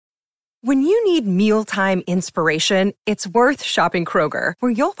When you need mealtime inspiration, it's worth shopping Kroger,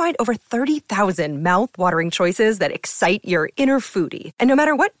 where you'll find over 30,000 mouth-watering choices that excite your inner foodie. And no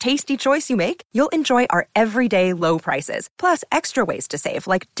matter what tasty choice you make, you'll enjoy our everyday low prices, plus extra ways to save,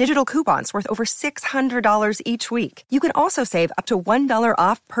 like digital coupons worth over $600 each week. You can also save up to $1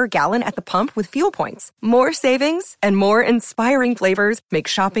 off per gallon at the pump with fuel points. More savings and more inspiring flavors make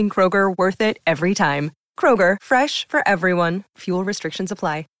shopping Kroger worth it every time. Kroger, fresh for everyone. Fuel restrictions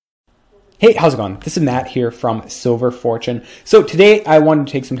apply. Hey, how's it going? This is Matt here from Silver Fortune. So today I wanted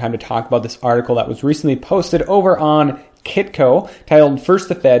to take some time to talk about this article that was recently posted over on Kitco titled "First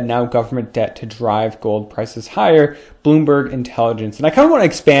the Fed, Now Government Debt to Drive Gold Prices Higher, Bloomberg Intelligence." And I kind of want to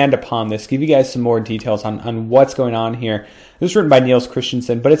expand upon this, give you guys some more details on what's going on here. This was written by Niels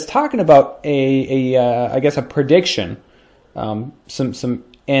Christensen, but it's talking about a prediction, some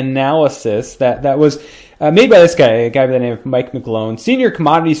analysis that was made by this guy, a guy by the name of Mike McGlone, senior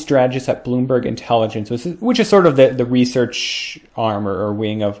commodity strategist at Bloomberg Intelligence, which is sort of the research arm or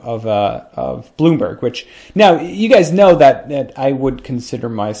wing of Bloomberg. Which now you guys know that I would consider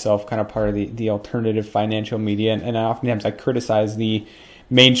myself kind of part of the alternative financial media, and oftentimes I criticize the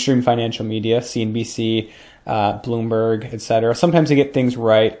mainstream financial media, CNBC, Bloomberg, etc. Sometimes I get things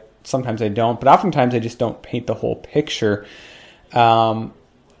right, sometimes I don't, but oftentimes I just don't paint the whole picture.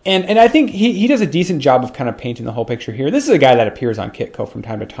 And I think he does a decent job of kind of painting the whole picture here. This is a guy that appears on Kitco from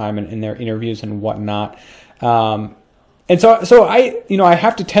time to time in their interviews and whatnot. And so I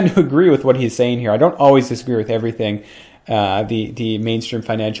have to tend to agree with what he's saying here. I don't always disagree with everything the mainstream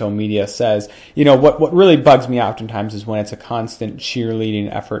financial media says. What really bugs me oftentimes is when it's a constant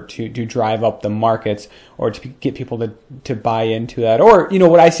cheerleading effort to drive up the markets or to get people to buy into that. Or,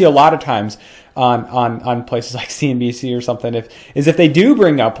 what I see a lot of times on places like CNBC or something, if they do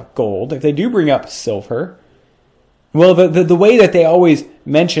bring up gold, if they do bring up silver, well, the way that they always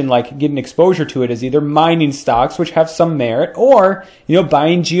mention, like, getting exposure to it is either mining stocks, which have some merit, or,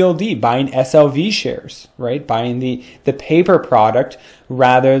 buying GLD, buying SLV shares, right? Buying the paper product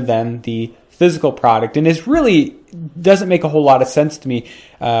rather than the physical product. And it really doesn't make a whole lot of sense to me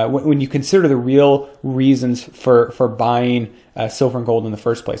when you consider the real reasons for buying silver and gold in the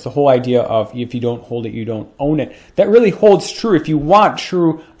first place. The whole idea of if you don't hold it, you don't own it. That really holds true if you want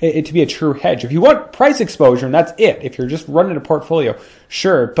it to be a true hedge. If you want price exposure, and that's it. If you're just running a portfolio,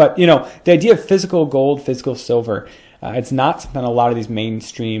 sure. But, the idea of physical gold, physical silver, it's not something a lot of these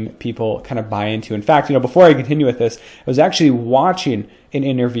mainstream people kind of buy into. In fact, before I continue with this, I was actually watching an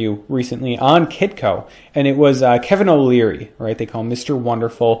interview recently on Kitco, and it was Kevin O'Leary, right? They call him Mr.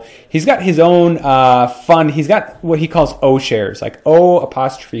 Wonderful. He's got his own fund. He's got what he calls O shares, like O'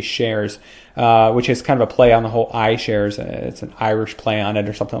 shares, which is kind of a play on the whole iShares. It's an Irish play on it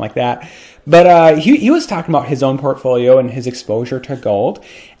or something like that. But he was talking about his own portfolio and his exposure to gold.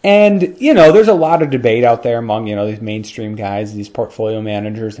 And, there's a lot of debate out there among, these mainstream guys, these portfolio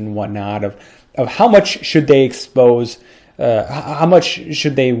managers and whatnot of how much should they expose, how much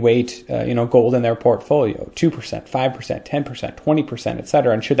should they weight, gold in their portfolio, 2%, 5%, 10%, 20%, et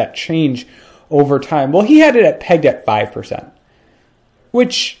cetera. And should that change over time? Well, he had it pegged at 5%.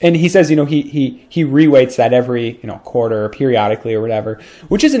 And he says, he reweights that every, quarter or periodically or whatever,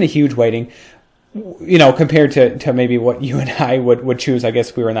 which isn't a huge weighting, compared to maybe what you and I would choose, I guess,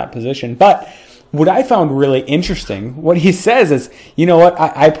 if we were in that position. But what I found really interesting, what he says is,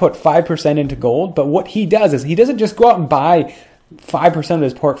 I put 5% into gold, but what he does is he doesn't just go out and buy 5% of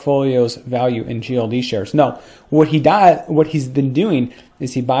his portfolio's value in GLD shares. No, what he's been doing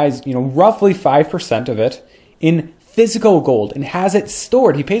is he buys, roughly 5% of it in physical gold and has it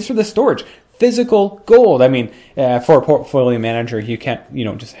stored. He pays for the storage. Physical gold. I mean, for a portfolio manager, you can't,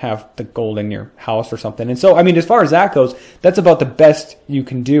 just have the gold in your house or something. And so, as far as that goes, that's about the best you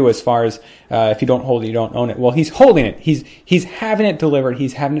can do as far as if you don't hold it, you don't own it. Well, he's holding it. He's having it delivered.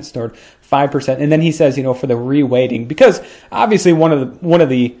 He's having it stored 5%. And then he says, for the reweighting, because obviously one of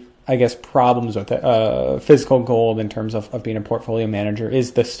the I guess, problems with physical gold in terms of being a portfolio manager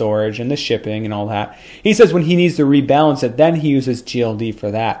is the storage and the shipping and all that. He says when he needs to rebalance it, then he uses GLD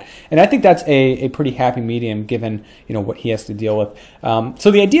for that. And I think that's a pretty happy medium given, what he has to deal with.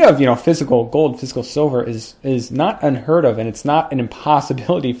 So the idea of, physical gold, physical silver is not unheard of, and it's not an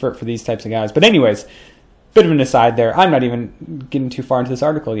impossibility for these types of guys. But anyways, bit of an aside there. I'm not even getting too far into this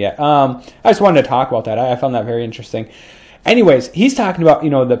article yet. I just wanted to talk about that. I found that very interesting. Anyways, he's talking about,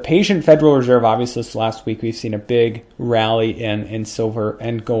 the patient Federal Reserve. Obviously, this last week we've seen a big rally in silver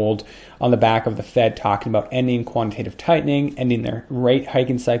and gold on the back of the Fed talking about ending quantitative tightening, ending their rate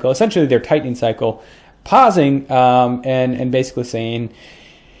hiking cycle, essentially their tightening cycle, pausing and basically saying,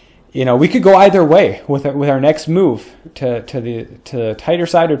 we could go either way with our next move to the tighter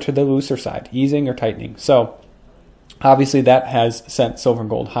side or to the looser side, easing or tightening. So obviously that has sent silver and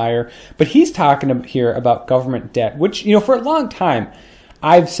gold higher. But he's talking here about government debt, which, for a long time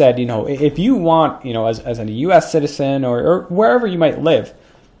I've said, if you want, as a U.S. citizen or wherever you might live,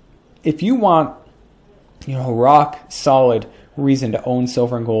 if you want, rock solid reason to own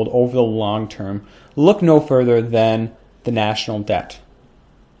silver and gold over the long term, look no further than the national debt.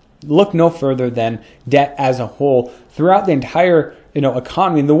 Look no further than debt as a whole throughout the entire,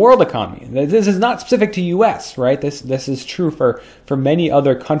 economy, the world economy. This is not specific to U.S., right? This is true for many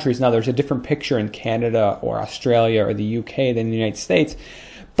other countries. Now, there's a different picture in Canada or Australia or the U.K. than the United States.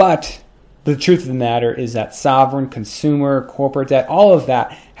 But the truth of the matter is that sovereign, consumer, corporate debt, all of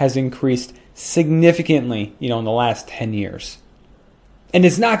that has increased significantly, in the last 10 years. And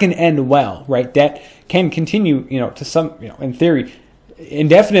it's not going to end well, right? Debt can continue, to some, in theory,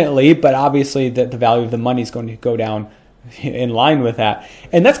 indefinitely, but obviously the value of the money is going to go down in line with that.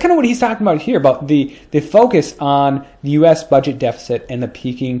 And that's kind of what he's talking about here, about the focus on the U.S. budget deficit and the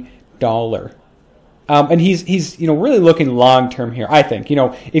peaking dollar. And he's really looking long term here, I think.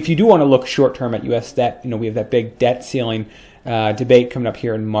 If you do want to look short term at U.S. debt, we have that big debt ceiling debate coming up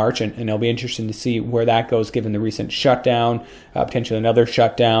here in March, and it'll be interesting to see where that goes given the recent shutdown, potentially another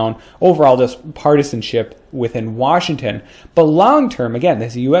shutdown, overall just partisanship within Washington. But long term, again,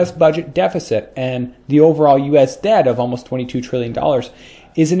 this U.S. budget deficit and the overall U.S. debt of almost $22 trillion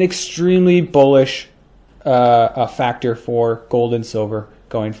is an extremely bullish factor for gold and silver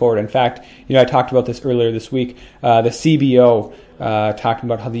going forward. In fact, I talked about this earlier this week, the CBO talking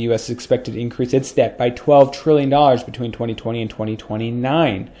about how the U.S. is expected to increase its debt by $12 trillion between 2020 and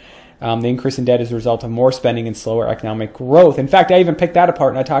 2029. The increase in debt is a result of more spending and slower economic growth. In fact, I even picked that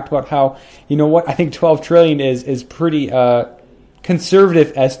apart and I talked about how, I think 12 trillion is pretty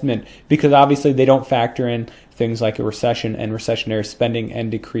conservative estimate, because obviously they don't factor in things like a recession and recessionary spending and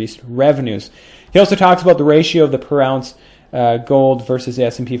decreased revenues. He also talks about the ratio of the per ounce gold versus the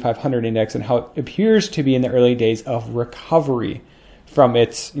S&P 500 index and how it appears to be in the early days of recovery from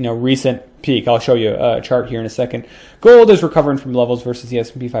its recent peak. I'll show you a chart here in a second. Gold is recovering from levels versus the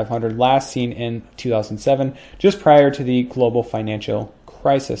S&P 500 last seen in 2007, just prior to the global financial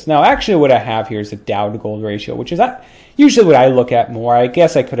crisis. Now, actually what I have here is the Dow to gold ratio, which is usually what I look at more. I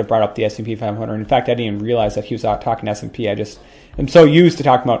guess I could have brought up the S&P 500. In fact, I didn't even realize that he was out talking S&P. I just am so used to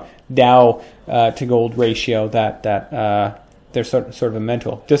talking about Dow to gold ratio that there's sort of a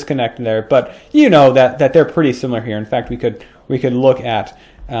mental disconnect there. But that they're pretty similar here. In fact, we could look at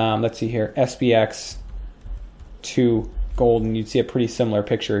let's see here, SPX to gold, and you'd see a pretty similar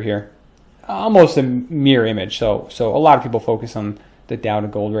picture here, almost a mirror image. So a lot of people focus on the Dow to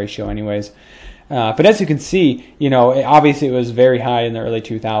gold ratio, anyways. But as you can see, obviously it was very high in the early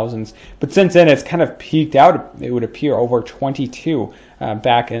 2000s, but since then it's kind of peaked out. It would appear over 22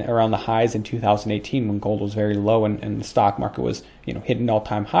 back around the highs in 2018 when gold was very low and the stock market was hitting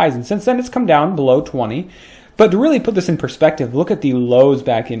all-time highs. And since then it's come down below 20. But to really put this in perspective, look at the lows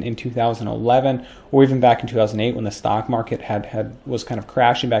back in 2011 or even back in 2008 when the stock market was kind of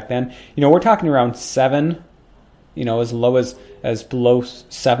crashing back then. We're talking around 7, as low as below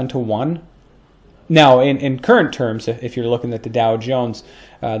 7 to 1. Now, in current terms, if you're looking at the Dow Jones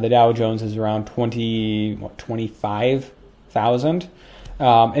is around 25,000.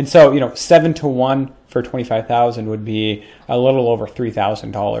 And so, 7 to 1 for 25,000 would be a little over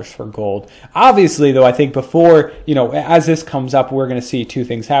 $3,000 for gold. Obviously, though, I think before, as this comes up, we're going to see two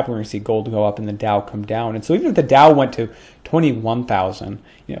things happen. We're going to see gold go up and the Dow come down. And so even if the Dow went to 21,000,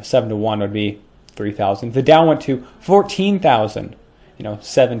 7 to 1 would be 3,000. If the Dow went to 14,000,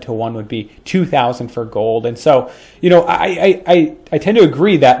 7 to 1 would be 2,000 for gold. And so, I tend to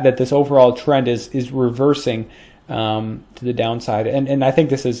agree that this overall trend is reversing to the downside. And I think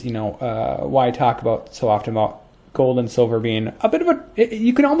this is, why I talk about so often about gold and silver being a bit of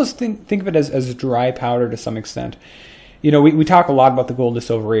you can almost think of it as dry powder to some extent. We talk a lot about the gold to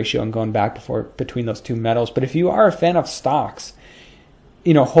silver ratio and going back between those two metals. But if you are a fan of stocks,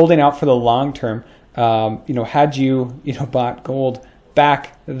 holding out for the long term, had you, bought gold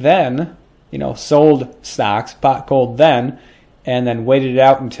back then, sold stocks, bought gold then, and then waited it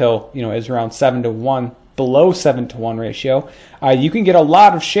out until, it was around 7 to 1, below 7 to 1 ratio, you can get a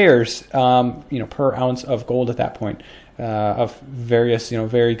lot of shares, per ounce of gold at that point, of various,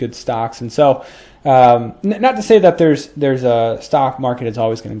 very good stocks. And so, not to say that there's a stock market is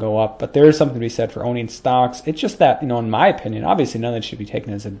always going to go up, but there is something to be said for owning stocks. It's just that, in my opinion, obviously none of that should be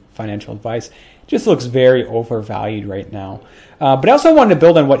taken as a financial advice. It just looks very overvalued right now. But I also wanted to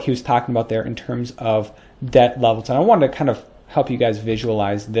build on what he was talking about there in terms of debt levels. And I wanted to kind of help you guys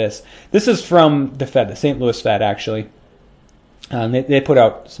visualize this. This is from the Fed, the St. Louis Fed, actually. They put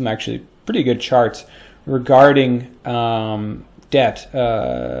out some actually pretty good charts regarding debt.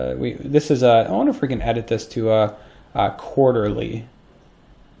 This is I wonder if we can edit this to a quarterly.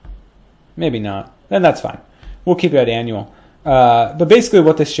 Maybe not. Then that's fine. We'll keep it at annual. But basically,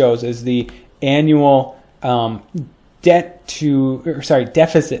 what this shows is the annual deficit to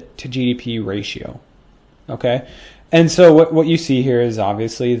GDP ratio. Okay. And so what you see here is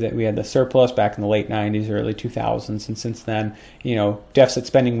obviously that we had the surplus back in the late 90s, early 2000s, and since then, deficit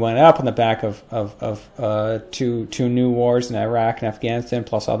spending went up on the back of two new wars in Iraq and Afghanistan,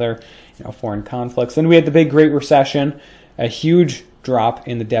 plus other foreign conflicts. Then we had the big Great Recession, a huge drop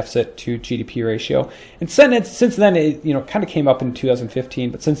in the deficit to GDP ratio, and since then it kind of came up in 2015,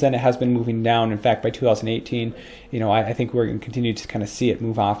 but since then it has been moving down. In fact, by 2018, I think we're going to continue to kind of see it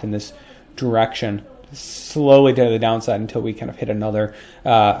move off in this direction, slowly to the downside until we kind of hit another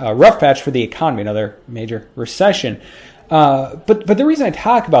rough patch for the economy, another major recession. But the reason I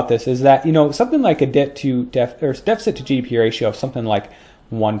talk about this is that something like a deficit to GDP ratio of something like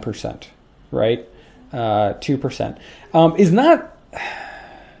 1%, right, 2%, is not.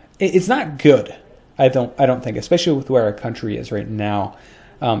 It's not good. I don't think, especially with where our country is right now,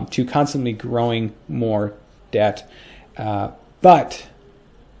 to constantly growing more debt. But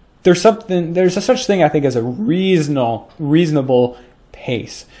there's a such thing I think as a reasonable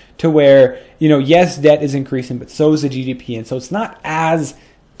pace to where yes, debt is increasing, but so is the GDP, and so it's not as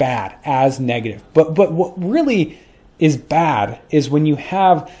bad, as negative. But what really is bad is when you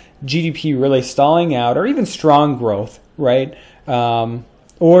have GDP really stalling out, or even strong growth, right?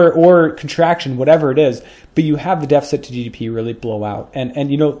 Or contraction, whatever it is, but you have the deficit to GDP really blow out. And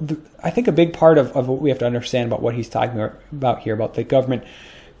I think a big part of what we have to understand about what he's talking about here, about the government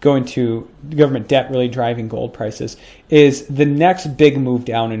debt really driving gold prices, is the next big move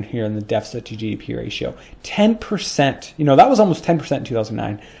down in here in the deficit to GDP ratio. 10%, that was almost 10% in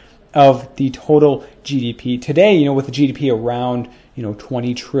 2009 of the total GDP. Today, with the GDP around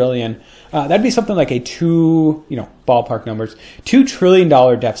 20 trillion, that'd be something like a ballpark numbers, $2 trillion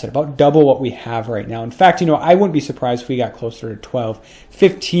deficit, about double what we have right now. In fact, I wouldn't be surprised if we got closer to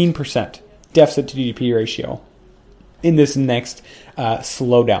 15% deficit to GDP ratio in this next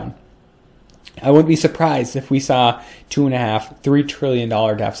slowdown. I wouldn't be surprised if we saw $2.5-3 trillion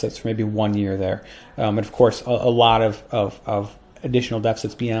deficits for maybe 1 year there. And of course, a lot of additional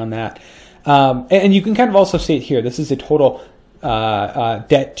deficits beyond that. And you can kind of also see it here. This is a total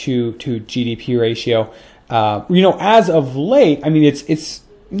debt to GDP ratio. As of late, I mean, it's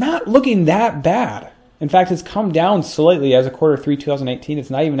not looking that bad. In fact, it's come down slightly as of Q3 2018. It's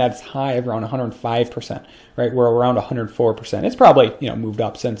not even at its high of around 105%, right? We're around 104%. It's probably, moved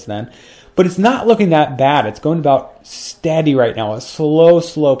up since then, but it's not looking that bad. It's going about steady right now, a slow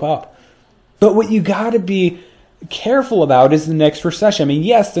slope up. But what you got to be careful about is the next recession. I mean,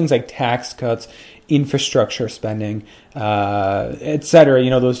 yes, things like tax cuts, infrastructure spending, et cetera,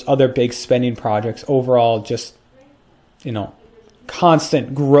 those other big spending projects, overall just,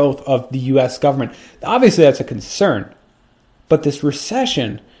 constant growth of the U.S. government. Obviously, that's a concern. But this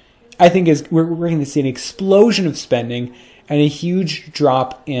recession, I think, we're going to see an explosion of spending and a huge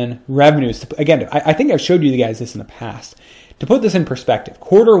drop in revenues. Again, I think I've showed you guys this in the past. To put this in perspective,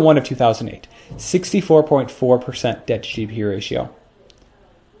 Q1 of 2008, 64.4% debt to GDP ratio.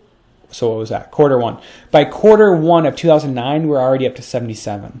 So what was that? Q1. By Q1 of 2009, we're already up to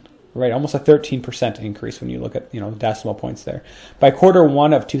 77. Right, almost a 13% increase when you look at the decimal points there. By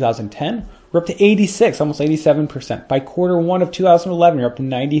Q1 of 2010, we're up to 86, almost 87%. By Q1 of 2011, we're up to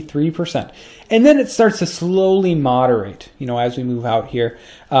 93%, and then it starts to slowly moderate, as we move out here.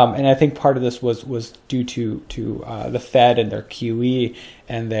 And I think part of this was due to the Fed and their QE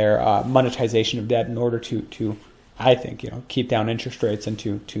and their monetization of debt in order to I think keep down interest rates and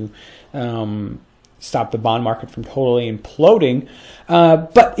to stop the bond market from totally imploding.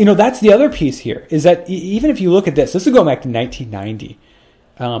 But, that's the other piece here, is that even if you look at this is going back to 1990,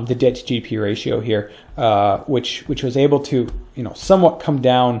 the debt to GDP ratio here, which was able to, somewhat come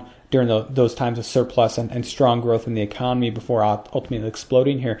down during those times of surplus and strong growth in the economy before ultimately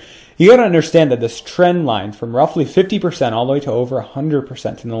exploding here. You got to understand that this trend line from roughly 50% all the way to over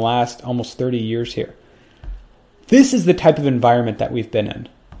 100% in the last almost 30 years here. This is the type of environment that we've been in.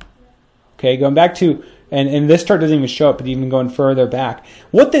 Okay, going back to, and this chart doesn't even show it, but even going further back,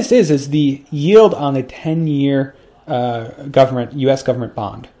 what this is the yield on the 10-year U.S. government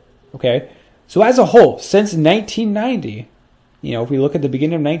bond. Okay, so as a whole, since 1990, if we look at the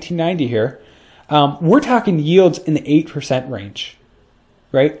beginning of 1990 here, we're talking yields in the 8% range,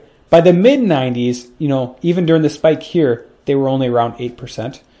 right? By the mid-90s, even during the spike here, they were only around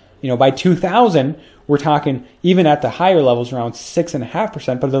 8%. By 2000, we're talking even at the higher levels around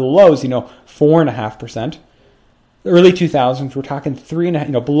 6.5%, but at the lows, 4.5%. The early 2000s, we're talking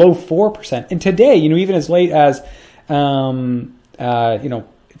 3.5%, below 4%. And today, even as late as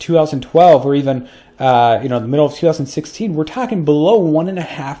 2012 or even the middle of 2016, we're talking below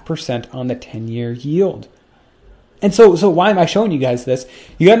 1.5% on the 10-year yield. And so why am I showing you guys this?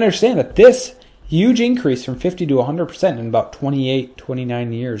 You got to understand that this huge increase from 50 to 100% in about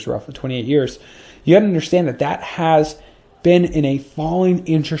 29 years, roughly 28 years, you got to understand that has been in a falling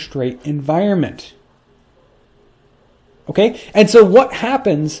interest rate environment. Okay? And so what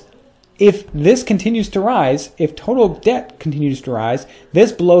happens if this continues to rise, if total debt continues to rise,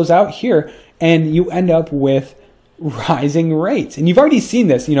 this blows out here, and you end up with rising rates? And you've already seen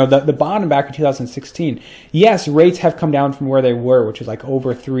this, the bottom back in 2016. Yes, rates have come down from where they were, which is like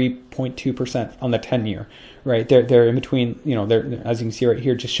over 3.2% on the 10-year, right? They're in between, they're, as you can see right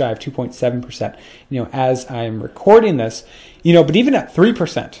here, just shy of 2.7%, as I'm recording this, but even at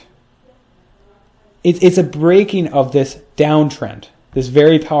 3%, it's a breaking of this downtrend, this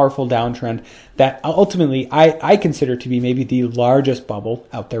very powerful downtrend that ultimately I consider to be maybe the largest bubble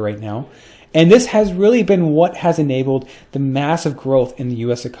out there right now. And this has really been what has enabled the massive growth in the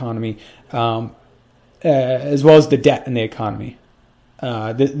U.S. economy, as well as the debt in the economy.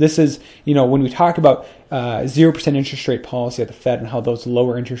 This is, when we talk about 0% interest rate policy at the Fed and how those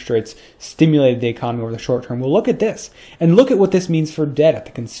lower interest rates stimulated the economy over the short term, we'll look at this and look at what this means for debt at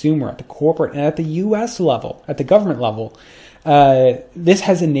the consumer, at the corporate, and at the U.S. level, at the government level. This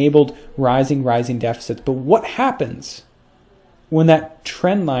has enabled rising deficits. But what happens when that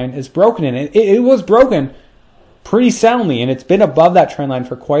trend line is broken? And it was broken pretty soundly, and it's been above that trend line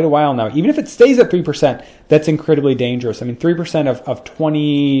for quite a while now. Even if it stays at 3%, that's incredibly dangerous. I mean, 3% of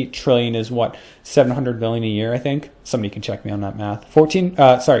 20 trillion is what, 700 billion a year, I think. Somebody can check me on that math.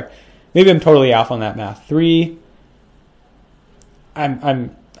 Maybe I'm totally off on that math.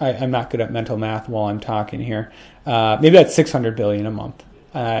 I'm not good at mental math while I'm talking here. Maybe that's 600 billion a month.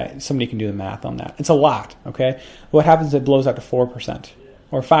 Somebody can do the math on that. It's a lot, okay? What happens if it blows out to 4%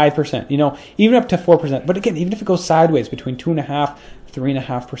 or 5%, even up to 4%. But again, even if it goes sideways between 2.5%,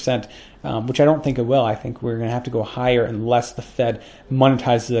 3.5%, which I don't think it will. I think we're going to have to go higher unless the Fed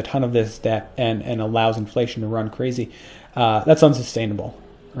monetizes a ton of this debt and allows inflation to run crazy. That's unsustainable,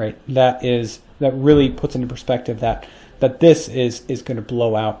 right? That really puts into perspective that this is going to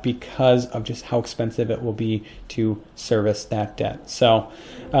blow out because of just how expensive it will be to service that debt. So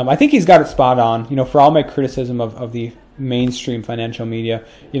I think he's got it spot on. For all my criticism of the mainstream financial media,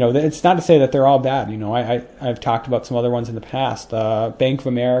 it's not to say that they're all bad. I've talked about some other ones in the past. Bank of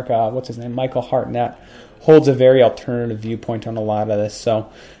America, what's his name? Michael Hartnett holds a very alternative viewpoint on a lot of this.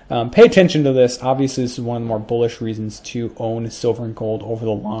 So pay attention to this. Obviously, this is one of the more bullish reasons to own silver and gold over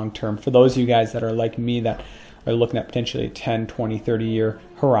the long term. For those of you guys that are like me that are looking at potentially a 10, 20, 30-year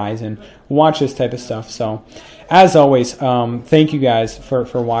horizon, watch this type of stuff. So, as always, thank you guys for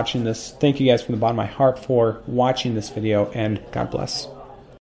watching this. Thank you guys from the bottom of my heart for watching this video, and God bless.